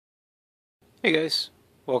Hey guys,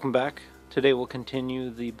 welcome back. Today we'll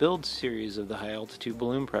continue the build series of the high altitude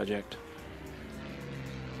balloon project.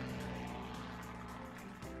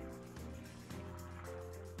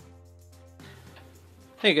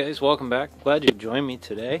 Hey guys, welcome back. Glad you joined me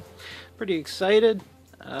today. Pretty excited.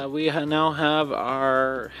 We now have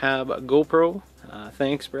our HAB GoPro.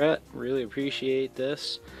 Thanks Brett, really appreciate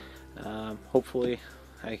this. Hopefully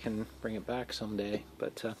I can bring it back someday.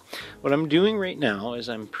 But what I'm doing right now is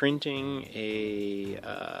I'm printing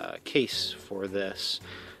a case for this,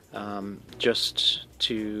 just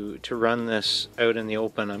to run this out in the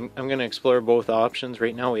open. I'm going to explore both options.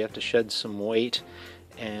 Right now we have to shed some weight,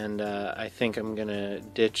 and I think I'm going to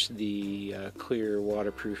ditch the clear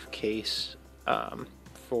waterproof case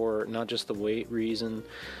for not just the weight reason,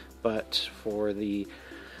 but for the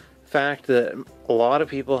fact that a lot of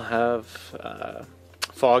people have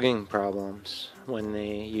fogging problems when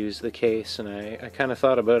they use the case, and I kind of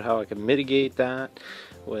thought about how I could mitigate that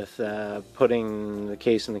with putting the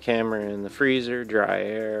case and the camera in the freezer, dry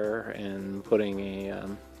air, and putting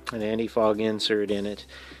an anti-fog insert in it.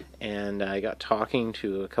 And I got talking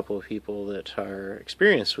to a couple of people that are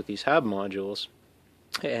experienced with these HAB modules,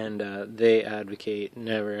 and they advocate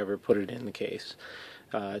never ever put it in the case.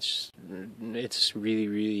 It's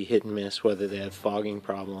really hit and miss whether they have fogging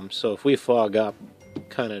problems. So if we fog up,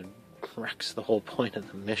 kind of wrecks the whole point of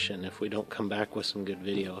the mission if we don't come back with some good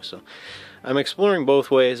video. So I'm exploring both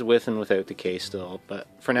ways, with and without the case still, but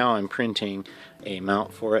for now I'm printing a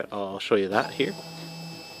mount for it. I'll show you that here.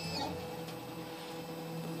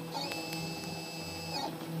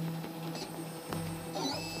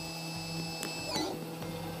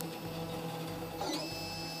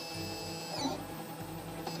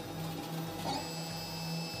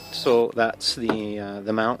 So that's the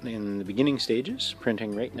mount in the beginning stages,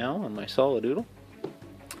 printing right now on my solid doodle.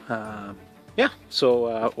 Yeah,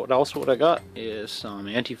 so what I got is some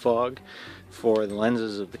anti-fog for the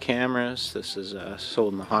lenses of the cameras. This is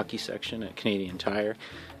sold in the hockey section at Canadian Tire.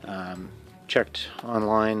 Checked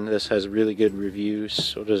online, this has really good reviews.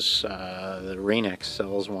 So does the Rain-X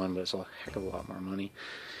sells one, but it's a heck of a lot more money.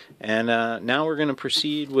 And now we're going to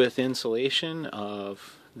proceed with insulation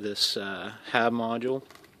of this HAB module.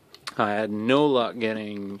 I had no luck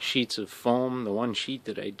getting sheets of foam. The one sheet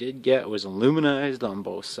that I did get was aluminized on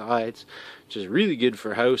both sides, which is really good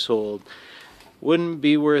for household. Wouldn't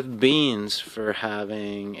be worth beans for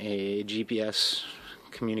having a GPS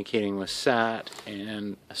communicating with SAT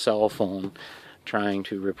and a cell phone trying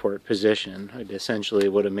to report position. It essentially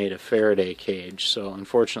would have made a Faraday cage. So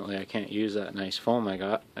unfortunately I can't use that nice foam I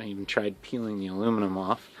got. I even tried peeling the aluminum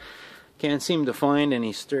off. Can't seem to find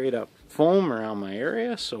any straight up foam around my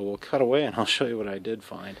area, so we'll cut away and I'll show you what I did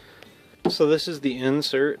find. So this is the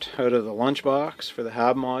insert out of the lunchbox for the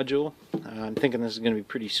HAB module. I'm thinking this is going to be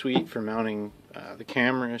pretty sweet for mounting the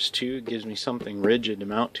cameras too. It gives me something rigid to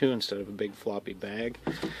mount to instead of a big floppy bag.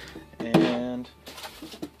 And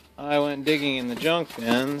I went digging in the junk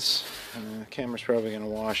bins. The camera's probably going to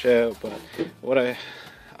wash out, but what I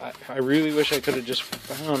really wish I could have just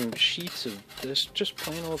found sheets of this just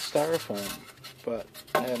plain old styrofoam, but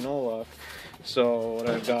I had no luck. So what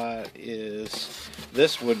I've got is,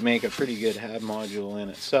 this would make a pretty good HAB module in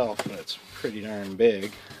itself, but it's pretty darn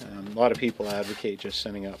big. A lot of people advocate just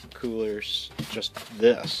sending up coolers, just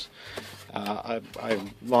this. I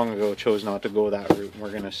long ago chose not to go that route, and we're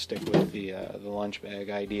going to stick with the lunch bag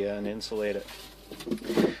idea and insulate it.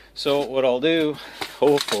 So what I'll do,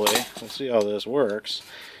 hopefully, we'll see how this works,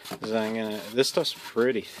 is this stuff's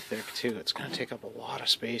pretty thick too. It's gonna take up a lot of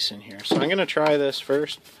space in here. So I'm gonna try this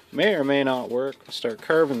first. May or may not work. I'll start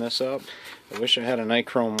carving this up. I wish I had a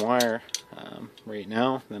nichrome wire right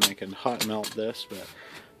now, then I could hot melt this, but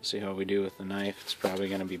see how we do with the knife. It's probably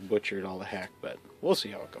gonna be butchered all the heck, but we'll see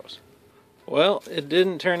how it goes. Well, it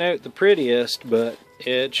didn't turn out the prettiest, but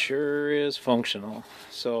it sure is functional.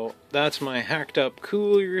 So that's my hacked up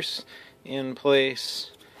coolers in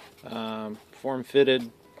place, form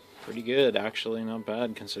fitted. Pretty good, actually, not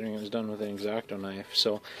bad considering it was done with an X-Acto knife.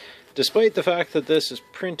 So despite the fact that this is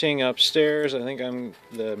printing upstairs, I think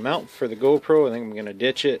the mount for the GoPro, I think I'm gonna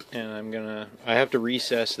ditch it, and I have to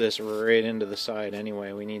recess this right into the side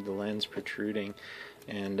anyway. We need the lens protruding,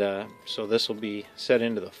 and so this will be set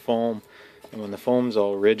into the foam, and when the foam's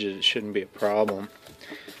all rigid it shouldn't be a problem.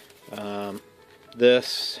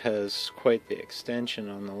 This has quite the extension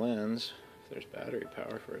on the lens. There's battery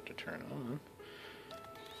power for it to turn on.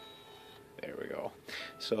 There we go.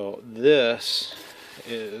 So this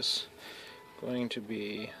is going to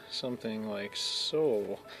be something like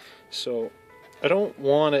so. So I don't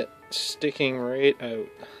want it sticking right out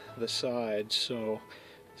the side so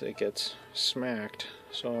it gets smacked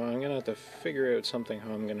So I'm going to have to figure out something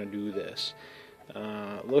how I'm going to do this.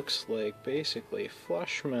 Looks like basically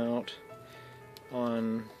flush mount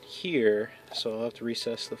on here, so I'll have to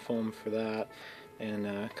recess the foam for that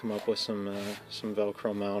and come up with some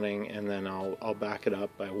Velcro mounting, and then I'll back it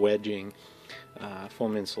up by wedging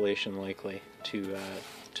foam insulation likely to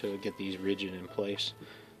get these rigid in place.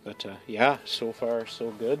 But yeah, so far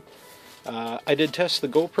so good. I did test the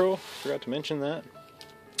GoPro, forgot to mention that.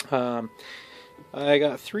 I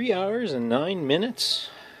got 3 hours and 9 minutes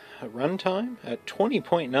runtime at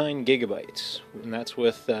 20.9 gigabytes, and that's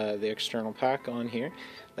with the external pack on here.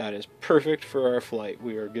 That is perfect for our flight.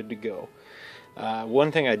 We are good to go.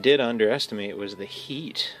 One thing I did underestimate was the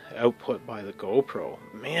heat output by the GoPro.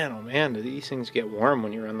 Man, oh man, do these things get warm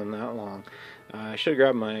when you run them that long. I should have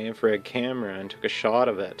grabbed my infrared camera and took a shot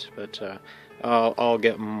of it, but I'll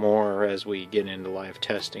get more as we get into live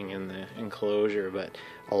testing in the enclosure, but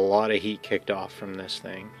a lot of heat kicked off from this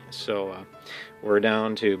thing. So we're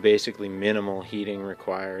down to basically minimal heating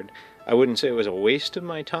required. I wouldn't say it was a waste of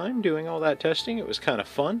my time doing all that testing. It was kind of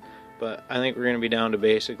fun, but I think we're going to be down to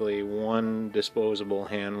basically one disposable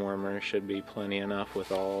hand warmer. Should be plenty enough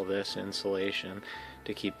with all this insulation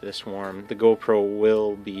to keep this warm. The GoPro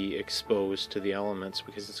will be exposed to the elements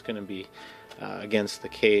because it's going to be against the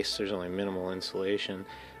case. There's only minimal insulation,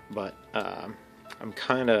 but I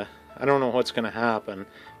don't know what's going to happen,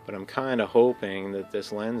 but I'm kind of hoping that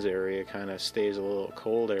this lens area kind of stays a little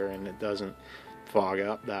colder and it doesn't fog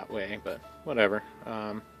up that way, but whatever.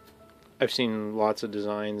 I've seen lots of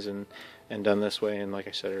designs and done this way, and like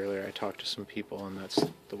I said earlier, I talked to some people and that's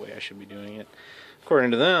the way I should be doing it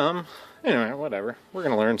according to them. Anyway, whatever, we're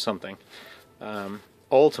gonna learn something.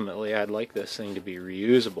 Ultimately I'd like this thing to be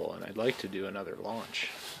reusable, and I'd like to do another launch.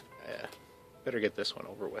 Better get this one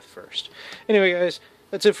over with first. Anyway guys,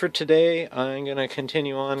 that's it for today. I'm gonna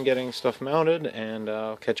continue on getting stuff mounted, and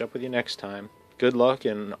I'll catch up with you next time. Good luck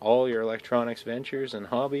in all your electronics ventures and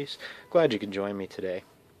hobbies. Glad you could join me today.